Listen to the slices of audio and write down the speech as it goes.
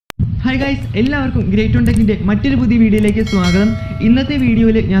Hi guys, എല്ലാവർക്കും great on ടെക്കിന്റെ മറ്റൊരു പുതിയ വീഡിയോയിലേക്ക് സ്വാഗതം. ഇന്നത്തെ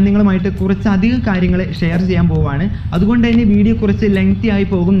വീഡിയോയിൽ ഞാൻ നിങ്ങളുമായിട്ട് കുറച്ചധികം കാര്യങ്ങൾ ഷെയർ ചെയ്യാൻ പോവാണ്. അതുകൊണ്ട് തന്നെ വീഡിയോ കുറച്ച് ലെങ്തി ആയി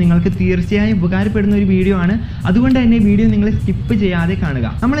പോകും. നിങ്ങൾക്ക് തീർച്ചയായും ഉപകാരപ്പെടുന്ന ഒരു വീഡിയോ ആണ്. അതുകൊണ്ട് തന്നെ വീഡിയോ നിങ്ങൾ സ്കിപ്പ് ചെയ്യാതെ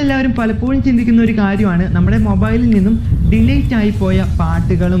കാണുക. നമ്മളെല്ലാവരും പലപ്പോഴും ചിന്തിക്കുന്ന ഒരു കാര്യമാണ് നമ്മുടെ മൊബൈലിൽ നിന്നും ഡിലീറ്റ് ആയി പോയ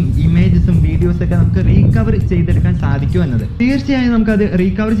പാട്ടുകളും ഇമേജസും വീഡിയോസ് ഒക്കെ നമുക്ക് റീകവർ ചെയ്തെടുക്കാൻ സാധിക്കും എന്നത്. തീർച്ചയായും നമുക്കത്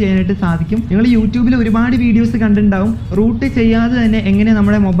റീകവർ ചെയ്യാനായിട്ട് സാധിക്കും. നിങ്ങൾ യൂട്യൂബിൽ ഒരുപാട് വീഡിയോസ് കണ്ടിട്ടുണ്ടാവും. റൂട്ട് ചെയ്യാതെ തന്നെ എങ്ങനെ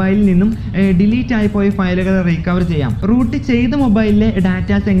നമ്മുടെ മൊബൈലിൽ നിന്നും ഡിലീറ്റ് ആയി പോയ ഫയലുകൾ റീകവർ ചെയ്യാം, റൂട്ട് ചെയ്ത മൊബൈലിലെ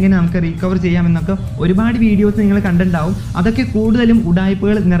ഡാറ്റാസ് എങ്ങനെ നമുക്ക് റീകവർ ചെയ്യാം എന്നൊക്കെ ഒരുപാട് വീഡിയോസ് നിങ്ങൾ കണ്ടിട്ടുണ്ടാവും. അതൊക്കെ കൂടുതലും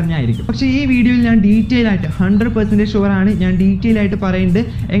ഉടായ്പകൾ നിറഞ്ഞായിരിക്കും. പക്ഷേ ഈ വീഡിയോയിൽ ഞാൻ ഡീറ്റെയിൽ ആയിട്ട് 100% ഷുവർ ആണ്, ഞാൻ ഡീറ്റെയിൽ ആയിട്ട് പറയുന്നത്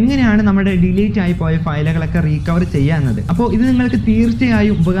എങ്ങനെയാണ് നമ്മുടെ ഡിലീറ്റ് ആയി പോയ ഫയലുകളൊക്കെ റീകവർ ചെയ്യുക എന്നത്. അപ്പോൾ ഇത് നിങ്ങൾക്ക്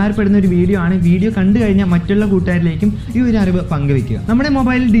തീർച്ചയായും ഉപകാരപ്പെടുന്ന ഒരു വീഡിയോ ആണ്. വീഡിയോ കണ്ടു കഴിഞ്ഞാൽ മറ്റുള്ള കൂട്ടുകാരിലേക്കും ഈ ഒരു അറിവ് പങ്കുവെക്കുക. നമ്മുടെ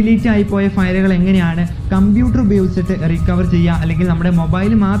മൊബൈലിൽ ഡിലീറ്റ് ആയി പോയ ഫയലുകൾ എങ്ങനെയാണ് കമ്പ്യൂട്ടർ ഉപയോഗിച്ചിട്ട് റീകവർ ചെയ്യുക, അല്ലെങ്കിൽ നമ്മുടെ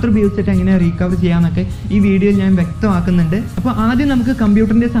മൊബൈൽ മാത്രം ഉപയോഗിച്ചിട്ട് എങ്ങനെ റീകവർ ചെയ്യാന്നൊക്കെ ഈ വീഡിയോയിൽ ഞാൻ വ്യക്തമാക്കുന്നുണ്ട്. അപ്പോൾ ആദ്യം നമുക്ക്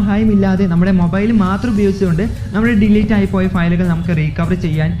കമ്പ്യൂട്ടറിന്റെ സഹായം ഇല്ലാതെ നമ്മുടെ മൊബൈൽ മാത്രം ഉപയോഗിച്ചുകൊണ്ട് നമ്മുടെ ഡിലീറ്റ് ആയി പോയ ഫയലുകൾ നമുക്ക് റീകവർ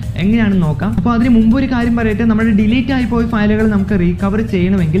ചെയ്യാൻ എങ്ങനെയാണെന്ന് നോക്കാം. അപ്പോൾ അതിന് മുമ്പ് ഒരു കാര്യം പറയട്ടെ, നമ്മുടെ ഡിലീറ്റ് ആയി പോയ ഫയലുകൾ നമുക്ക് റീകവർ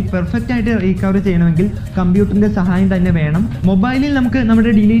ചെയ്യണമെങ്കിൽ, പെർഫെക്റ്റ് ആയിട്ട് റീകവർ ചെയ്യണമെങ്കിൽ കമ്പ്യൂട്ടറിന്റെ സഹായം തന്നെ വേണം. മൊബൈലിൽ നമുക്ക്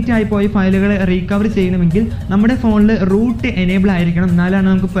നമ്മുടെ ഡിലീറ്റ് ആയി പോയ ഫയലുകൾ റീകവർ ചെയ്യണമെങ്കിൽ നമ്മുടെ ഫോണിൽ റൂട്ട് എനേബിൾ ആയിരിക്കണം. എന്നാലാണ്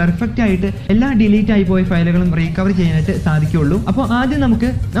നമുക്ക് പെർഫെക്റ്റ് ആയിട്ട് എല്ലാ ഡിലീറ്റ് ആയി പോയ ഫയലുകളും റീകവർ ചെയ്യാനായിട്ട് സാധിക്കുള്ളൂ. അപ്പോൾ ആദ്യം നമുക്ക്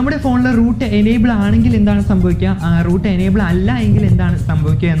നമ്മുടെ ഫോണിൽ റൂട്ട് എനേബിൾ ആണെങ്കിൽ എന്താണ് സംഭവിക്കുക, റൂട്ട് എനേബിൾ അല്ല എങ്കിൽ എന്താണ്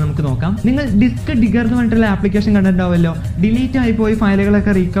സംഭവിക്കുക എന്ന് നമുക്ക് നോക്കാം. നിങ്ങൾ ഡിസ്ക് ഡിഗർ എന്ന് പറഞ്ഞിട്ടുള്ള ആപ്ലിക്കേഷൻ കണ്ടിട്ടുണ്ടാവല്ലോ. ഡിലീറ്റ് ആയി പോയി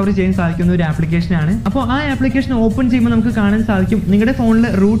ഫയലുകളൊക്കെ റീകവർ ചെയ്യാൻ സാധിക്കുന്ന ഒരു ആപ്ലിക്കേഷൻ ആണ്. അപ്പോൾ ആ ആപ്ലിക്കേഷൻ ഓപ്പൺ ചെയ്യുമ്പോൾ നമുക്ക് കാണാൻ സാധിക്കും നിങ്ങളുടെ ഫോണിൽ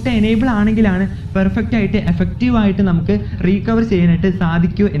റൂട്ട് എനേബിൾ ആണെങ്കിലാണ് പെർഫെക്റ്റ് ആയിട്ട് എഫക്റ്റീവ് ആയിട്ട് നമുക്ക് റീകവർ ചെയ്യാനായിട്ട്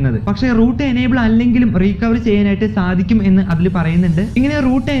സാധിക്കൂ എന്നത്. പക്ഷേ റൂട്ട് എനേബിൾ അല്ലെങ്കിലും റീകവർ ചെയ്യാനായിട്ട് സാധിക്കും എന്ന് അതിൽ പറയുന്നുണ്ട്. ഇങ്ങനെ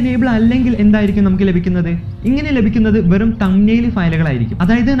റൂട്ട് എനേബിൾ അല്ലെങ്കിൽ എന്തായിരിക്കും നമുക്ക് ലഭിക്കുന്നത്? ഇങ്ങനെ ലഭിക്കുന്നത് വെറും തംബ്നെയിൽ ഫയലുകളായിരിക്കും.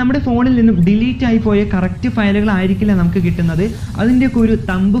 അതായത് നമ്മുടെ ഫോണിൽ നിന്നും ഡിലീറ്റ് ആയി പോയ കറക്റ്റ് ഫയലുകൾ ആയിരിക്കില്ല നമുക്ക് കിട്ടുന്നത്, അതിന്റെ ഒക്കെ ഒരു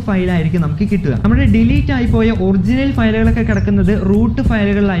തമ്പ് ഫയലായിരിക്കും നമുക്ക് കിട്ടുക. നമ്മുടെ ഡിലീറ്റ് ആയി പോയ ഒറിജിനൽ ഫയലുകളൊക്കെ കിടക്കുന്നത് റൂട്ട്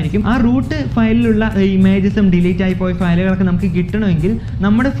ഫയലുകളിലായിരിക്കും. ആ റൂട്ട് ഫയലിലുള്ള ഇമേജസും ഡിലീറ്റ് ആയി പോയ ഫയലുകളൊക്കെ നമുക്ക് കിട്ടണമെങ്കിൽ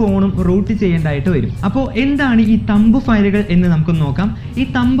നമ്മുടെ ഫോണും റൂട്ട് ചെയ്യേണ്ടതായിട്ട് വരും. അപ്പോൾ എന്താണ് ഈ തമ്പ് ഫയലുകൾ എന്ന് നമുക്ക് നോക്കാം. ഈ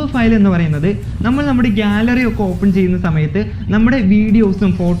തമ്പ് ഫയൽ എന്ന് പറയുന്നത് നമ്മൾ നമ്മുടെ ഗാലറി ഒക്കെ ഓപ്പൺ ചെയ്യുന്ന സമയത്ത് നമ്മുടെ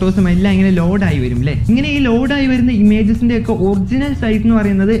വീഡിയോസും ഫോട്ടോസും എല്ലാം ഇങ്ങനെ ലോഡായി വരും അല്ലേ. ഇങ്ങനെ ഈ ലോഡായി വരുന്ന ഇമേജസിന്റെ ഒക്കെ ഒറിജിനൽ സൈസ് എന്ന്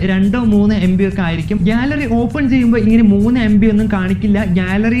പറയുന്നത് 2-3 MB ഒക്കെ ആയിരിക്കും. ഗാലറി ഓപ്പൺ ചെയ്യുമ്പോൾ ഇങ്ങനെ 3 MB ഒന്നും കാണിക്കില്ല.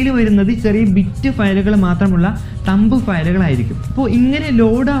 ഗാലറിയിൽ വരുന്നത് ചെറിയ ബിറ്റ് ഫയലുകൾ മാത്രമുള്ള തമ്പ് ഫയലുകളായിരിക്കും. അപ്പോൾ ഇങ്ങനെ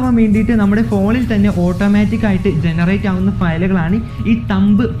ലോഡ് ആവാൻ വേണ്ടിയിട്ട് നമ്മുടെ ഫോണിൽ തന്നെ ഓട്ടോമാറ്റിക് ആയിട്ട് ജനറേറ്റ് ആവുന്ന ഫയലുകളാണ് ഈ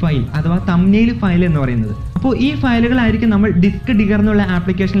തമ്പ് ഫയൽ അഥവാ തംബ്നെയിൽ ഫയൽ എന്ന് പറയുന്നത്. അപ്പോൾ ഈ ഫയലുകളായിരിക്കും നമ്മൾ ഡിസ്ക് ഡിഗർ എന്നുള്ള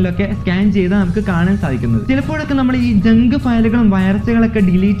ആപ്ലിക്കേഷനിലൊക്കെ സ്കാൻ ചെയ്താൽ നമുക്ക് കാണാൻ സാധിക്കുന്നത്. ചിലപ്പോഴൊക്കെ നമ്മൾ ഈ ജങ്ക് ഫയലുകളും വൈറസുകളൊക്കെ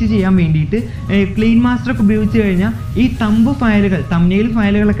ഡിലീറ്റ് ചെയ്യാൻ വേണ്ടിയിട്ട് ക്ലീൻ മാസ്റ്റർ ഒക്കെ ഉപയോഗിച്ച് കഴിഞ്ഞാൽ ഈ തമ്പ് ഫയലുകൾ തംബ്നെയിൽ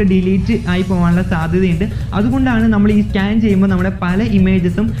ഫയലുകളൊക്കെ ഡിലീറ്റ് ആയി പോകാനുള്ള സാധ്യതയുണ്ട്. അതുകൊണ്ടാണ് നമ്മൾ ഈ സ്കാൻ ചെയ്യുമ്പോൾ നമ്മുടെ പല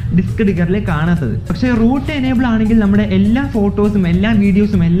ഇമേജസും ഡിസ്ക് ഡിഗറിൽ കാണാത്തത്. പക്ഷേ റൂട്ട് എനേബിൾ ആണെങ്കിൽ നമ്മുടെ എല്ലാ ഫോട്ടോസും എല്ലാ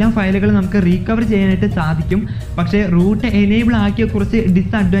വീഡിയോസും എല്ലാ ഫയലുകളും നമുക്ക് റീകവർ ചെയ്യാനായിട്ട് സാധിക്കും. പക്ഷേ റൂട്ട് എനേബിൾ ആക്കിയ കുറച്ച്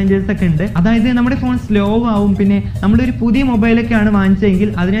ഡിസ്അഡ്വാൻറ്റേജസ് ഒക്കെ ഉണ്ട്. അതായത് നമ്മുടെ ഫോൺ സ്ലോ ആവും. പിന്നെ നമ്മളൊരു പുതിയ മൊബൈലൊക്കെയാണ് വാങ്ങിച്ചെങ്കിൽ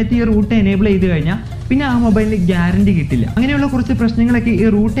അതിനകത്ത് ഈ റൂട്ട് എനേബിൾ ചെയ്ത് കഴിഞ്ഞാൽ പിന്നെ ആ മൊബൈലിന് ഗ്യാരണ്ടി കിട്ടില്ല. അങ്ങനെയുള്ള കുറച്ച് പ്രശ്നങ്ങളൊക്കെ ഈ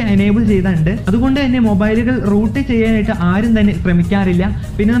റൂട്ട് എനേബിൾ ചെയ്തിട്ടുണ്ട്. അതുകൊണ്ട് തന്നെ മൊബൈലുകൾ റൂട്ട് ചെയ്യാനായിട്ട് ആരും തന്നെ ശ്രമിക്കാറില്ല.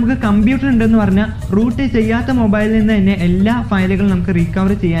 പിന്നെ നമുക്ക് കമ്പ്യൂട്ടർ ഉണ്ടെന്ന് പറഞ്ഞാൽ റൂട്ട് ചെയ്യാത്ത മൊബൈലിൽ നിന്ന് തന്നെ എല്ലാ ഫയലുകളും നമുക്ക്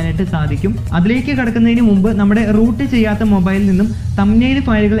റീകവർ ചെയ്യാനായിട്ട് സാധിക്കും. അതിലേക്ക് കടക്കുന്നതിന് മുമ്പ് നമ്മുടെ റൂട്ട് ചെയ്യാത്ത മൊബൈലിൽ നിന്നും തംബ്നെയിൽ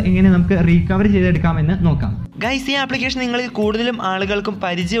ഫയലുകൾ എങ്ങനെ നമുക്ക് റീകവർ ചെയ്തെടുക്കാമെന്ന് നോക്കാം. ഗൈസ്, ഈ ആപ്ലിക്കേഷൻ നിങ്ങളിൽ കൂടുതലും ആളുകൾക്കും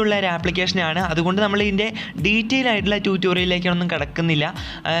പരിചയമുള്ള ഒരു ആപ്ലിക്കേഷനാണ്. അതുകൊണ്ട് നമ്മൾ ഇതിൻ്റെ ഡീറ്റെയിൽ ആയിട്ടുള്ള ട്യൂട്ടോറിയലിലേക്കൊന്നും കിടക്കുന്നില്ല.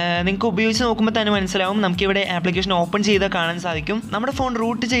 നിങ്ങൾക്ക് ഉപയോഗിച്ച് നോക്കുമ്പോൾ തന്നെ മനസ്സിലാവും. നമുക്കിവിടെ ആപ്ലിക്കേഷൻ ഓപ്പൺ ചെയ്താൽ കാണാൻ സാധിക്കും നമ്മുടെ ഫോൺ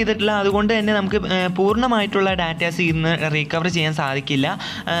റൂട്ട് ചെയ്തിട്ടില്ല. അതുകൊണ്ട് തന്നെ നമുക്ക് പൂർണ്ണമായിട്ടുള്ള ഡാറ്റാസ് ഇന്ന് റീകവർ ചെയ്യാൻ സാധിക്കില്ല.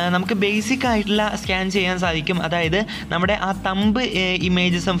 നമുക്ക് ബേസിക് ആയിട്ടുള്ള സ്കാൻ ചെയ്യാൻ സാധിക്കും. അതായത് നമ്മുടെ ആ തമ്പ്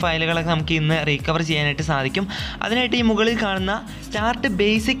ഇമേജസും ഫയലുകളൊക്കെ നമുക്ക് ഇന്ന് റീകവർ ചെയ്യാനായിട്ട് സാധിക്കും. അതിനായിട്ട് ഈ മുകളിൽ കാണുന്ന സ്റ്റാർട്ട്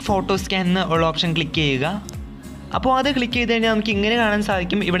ബേസിക് ഫോട്ടോ സ്കാൻ എന്നുള്ള ഓപ്ഷൻ ക്ലിക്ക് ചെയ്യുക. അപ്പോൾ അത് ക്ലിക്ക് ചെയ്ത് കഴിഞ്ഞാൽ നമുക്ക് ഇങ്ങനെ കാണാൻ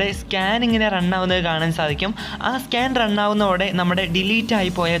സാധിക്കും. ഇവിടെ സ്കാൻ ഇങ്ങനെ റണ്ണാവുന്നത് കാണാൻ സാധിക്കും. ആ സ്കാൻ റണ്ണാവുന്നതോടെ നമ്മുടെ ഡിലീറ്റ്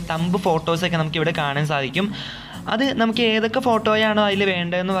ആയി പോയ തമ്പ് ഫോട്ടോസൊക്കെ നമുക്കിവിടെ കാണാൻ സാധിക്കും. അത് നമുക്ക് ഏതൊക്കെ ഫോട്ടോയാണോ അതിൽ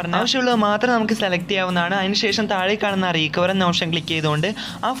വേണ്ടതെന്ന് പറഞ്ഞാൽ ആവശ്യമുള്ളത് മാത്രം നമുക്ക് സെലക്ട് ചെയ്യാവുന്നതാണ്. അതിനുശേഷം താഴെ കാണുന്ന റീകവർ എന്ന ഓപ്ഷൻ ക്ലിക്ക് ചെയ്തുകൊണ്ട്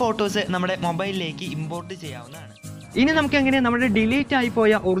ആ ഫോട്ടോസ് നമ്മുടെ മൊബൈലിലേക്ക് ഇമ്പോർട്ട് ചെയ്യാവുന്നതാണ്. ഇനി നമുക്ക് എങ്ങനെ നമ്മുടെ ഡിലീറ്റ് ആയി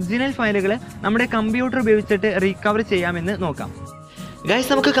പോയ ഒറിജിനൽ ഫയലുകൾ നമ്മുടെ കമ്പ്യൂട്ടർ ഉപയോഗിച്ചിട്ട് റീകവർ ചെയ്യാമെന്ന് നോക്കാം. ഗൈസ്,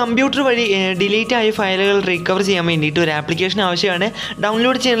 നമുക്ക് കമ്പ്യൂട്ടർ വഴി ഡിലീറ്റ് ആയ ഫയലുകൾ റിക്കവർ ചെയ്യാൻ വേണ്ടിയിട്ട് ഒരു ആപ്ലിക്കേഷൻ ആവശ്യമാണ്.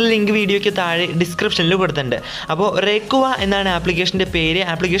 ഡൗൺലോഡ് ചെയ്യുന്ന ലിങ്ക് വീഡിയോയ്ക്ക് താഴെ ഡിസ്ക്രിപ്ഷനിൽ കൊടുത്തിട്ടുണ്ട്. അപ്പോൾ റേക്കുവ എന്നാണ് ആപ്ലിക്കേഷൻ്റെ പേര്.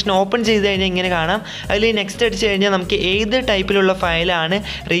 ആപ്ലിക്കേഷൻ ഓപ്പൺ ചെയ്ത് കഴിഞ്ഞാൽ ഇങ്ങനെ കാണാം. അതിൽ നെക്സ്റ്റ് അടിച്ച് കഴിഞ്ഞാൽ നമുക്ക് ഏത് ടൈപ്പിലുള്ള ഫയലാണ്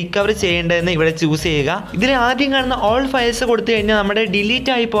റീകവർ ചെയ്യേണ്ടതെന്ന് ഇവിടെ ചൂസ് ചെയ്യുക. ഇതിൽ ആദ്യം കാണുന്ന ഓൾ ഫയൽസ് കൊടുത്തു കഴിഞ്ഞാൽ നമ്മുടെ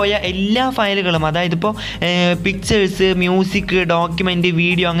ഡിലീറ്റ് ആയി പോയ എല്ലാ ഫയലുകളും, അതായത് ഇപ്പോൾ പിക്ചേഴ്സ്, മ്യൂസിക്, ഡോക്യുമെൻറ്റ്,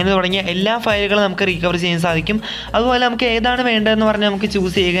 വീഡിയോ അങ്ങനെ തുടങ്ങിയ എല്ലാ ഫയലുകളും നമുക്ക് റീകവർ ചെയ്യാൻ സാധിക്കും. അതുപോലെ നമുക്ക് ഏതാണ് വേണ്ടതെന്ന് പറഞ്ഞാൽ നമുക്ക്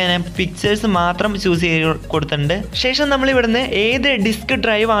ചൂസ് ചെയ്യുക. ഞാൻ പിക്ചേഴ്സ് മാത്രം ചൂസ് ചെയ്ത് കൊടുത്തിട്ടുണ്ട്. ശേഷം നമ്മൾ ഇവിടുന്ന് ഏത് ഡിസ്ക്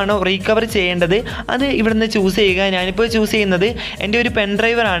ഡ്രൈവ് ആണോ റീകവർ ചെയ്യേണ്ടത് അത് ഇവിടുന്ന് ചൂസ് ചെയ്യുക. ഞാനിപ്പോൾ ചൂസ് ചെയ്യുന്നത് എൻ്റെ ഒരു പെൻ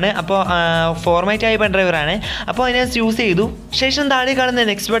ഡ്രൈവറാണ്. അപ്പോൾ ഫോർമാറ്റ് ആയ പെൻ ഡ്രൈവറാണ്. അപ്പോൾ അതിനെ ചൂസ് ചെയ്തു. ശേഷം താഴെ കാണുന്ന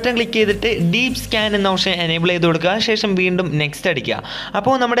നെക്സ്റ്റ് ബട്ടൺ ക്ലിക്ക് ചെയ്തിട്ട് ഡീപ്പ് സ്കാൻ എന്ന ഓപ്ഷൻ എനേബിൾ ചെയ്ത് കൊടുക്കുക. ശേഷം വീണ്ടും നെക്സ്റ്റ് അടിക്കുക.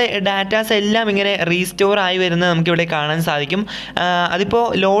 അപ്പോൾ നമ്മുടെ ഡാറ്റാസ് എല്ലാം ഇങ്ങനെ റീസ്റ്റോർ ആയി വരുന്നത് നമുക്കിവിടെ കാണാൻ സാധിക്കും. അതിപ്പോൾ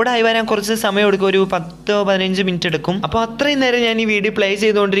ലോഡായി വരാൻ കുറച്ച് സമയം എടുക്കും, ഒരു 10-15 മിനിറ്റ് എടുക്കും. അപ്പോൾ അത്രയും നേരം ഞാൻ ഈ വീഡിയോ പ്ലേ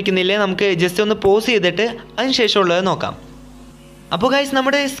ചെയ്തുകൊണ്ടിരിക്കുന്നില്ലേ, നമുക്ക് ജസ്റ്റ് ഒന്ന് പോസ് ചെയ്തിട്ട് അതിന് ശേഷമുള്ളത് നോക്കാം. അപ്പോൾ ഗൈസ്,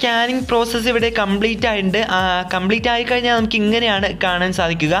 നമ്മുടെ സ്കാനിങ് പ്രോസസ്സ് ഇവിടെ കംപ്ലീറ്റ് ആയിട്ടുണ്ട്. കംപ്ലീറ്റ് ആയിക്കഴിഞ്ഞാൽ നമുക്ക് ഇങ്ങനെയാണ് കാണാൻ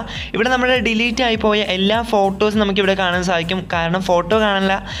സാധിക്കുക. ഇവിടെ നമ്മുടെ ഡിലീറ്റ് ആയി പോയ എല്ലാ ഫോട്ടോസും നമുക്കിവിടെ കാണാൻ സാധിക്കും. കാരണം ഫോട്ടോ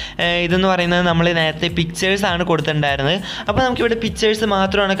കാണാനുള്ള ഇതെന്ന് പറയുന്നത് നമ്മൾ നേരത്തെ പിക്ചേഴ്സാണ് കൊടുത്തിട്ടുണ്ടായിരുന്നത്. അപ്പോൾ നമുക്കിവിടെ പിക്ചേഴ്സ്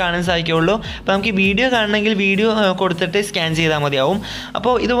മാത്രമാണ് കാണാൻ സാധിക്കുകയുള്ളൂ. അപ്പോൾ നമുക്ക് വീഡിയോ കാണണമെങ്കിൽ വീഡിയോ കൊടുത്തിട്ട് സ്കാൻ ചെയ്താൽ മതിയാവും.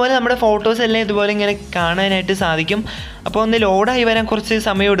 അപ്പോൾ ഇതുപോലെ നമ്മുടെ ഫോട്ടോസ് എല്ലാം ഇതുപോലെ ഇങ്ങനെ കാണാനായിട്ട് സാധിക്കും. അപ്പോൾ ഒന്ന് ലോഡായി വരാൻ കുറച്ച്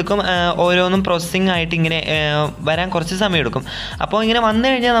സമയം എടുക്കും. ഓരോന്നും പ്രോസസ്സിങ് ആയിട്ട് ഇങ്ങനെ വരാൻ കുറച്ച് സമയം എടുക്കും. അപ്പോൾ ഇങ്ങനെ വന്നു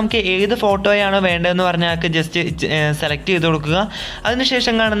കഴിഞ്ഞാൽ നമുക്ക് ഏത് ഫോട്ടോയാണോ വേണ്ടതെന്ന് പറഞ്ഞാൽ ജസ്റ്റ് സെലക്ട് ചെയ്ത് കൊടുക്കുക.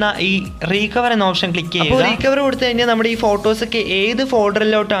 അതിനുശേഷം കാണുന്ന ഈ റീകവർ എന്ന ഓപ്ഷൻ ക്ലിക്ക് ചെയ്യുക. അപ്പോൾ റീകവർ കൊടുത്തു കഴിഞ്ഞാൽ നമ്മുടെ ഈ ഫോട്ടോസൊക്കെ ഏത്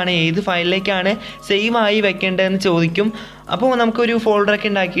ഫോൾഡറിലോട്ടാണ്, ഏത് ഫയലിലേക്കാണ് സേവ് ആയി വെക്കേണ്ടതെന്ന് ചോദിക്കും. അപ്പോൾ നമുക്കൊരു ഫോൾഡറൊക്കെ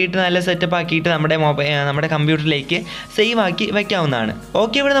ഉണ്ടാക്കിയിട്ട് നല്ല സെറ്റപ്പ് ആക്കിയിട്ട് നമ്മുടെ കമ്പ്യൂട്ടറിലേക്ക് സേവ് ആക്കി വെക്കാവുന്നതാണ്.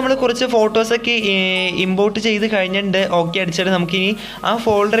 ഓക്കെ, ഇവിടെ നമ്മൾ കുറച്ച് ഫോട്ടോസൊക്കെ ഇമ്പോർട്ട് ചെയ്ത് കഴിഞ്ഞിട്ടുണ്ട്. ഓക്കെ അടിച്ചിട്ട് നമുക്കിനി ആ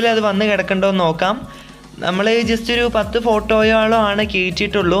ഫോൾഡറിൽ അത് വന്ന് കിടക്കണ്ടോ എന്ന് നോക്കാം. നമ്മൾ ജസ്റ്റ് ഒരു 10 ഫോട്ടോയോളം ആണ്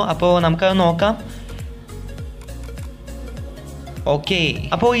കയറ്റിയിട്ടുള്ളൂ. അപ്പോൾ നമുക്കത് നോക്കാം. ഓക്കെ,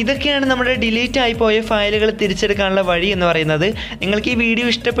 അപ്പോൾ ഇതൊക്കെയാണ് നമ്മുടെ ഡിലീറ്റ് ആയി പോയ ഫയലുകൾ തിരിച്ചെടുക്കാനുള്ള വഴി എന്ന് പറയുന്നത്. നിങ്ങൾക്ക് ഈ വീഡിയോ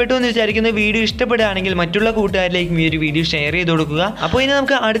ഇഷ്ടപ്പെട്ടു എന്ന് വിചാരിക്കുന്നു. വീഡിയോ ഇഷ്ടപ്പെടുകയാണെങ്കിൽ മറ്റുള്ള കൂട്ടുകാരിലേക്കും ഈ ഒരു വീഡിയോ ഷെയർ ചെയ്ത് കൊടുക്കുക. അപ്പോൾ ഇനി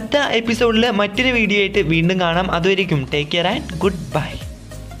നമുക്ക് അടുത്ത എപ്പിസോഡിൽ മറ്റൊരു വീഡിയോ ആയിട്ട് വീണ്ടും കാണാം. അതുവരെയും take care and good bye.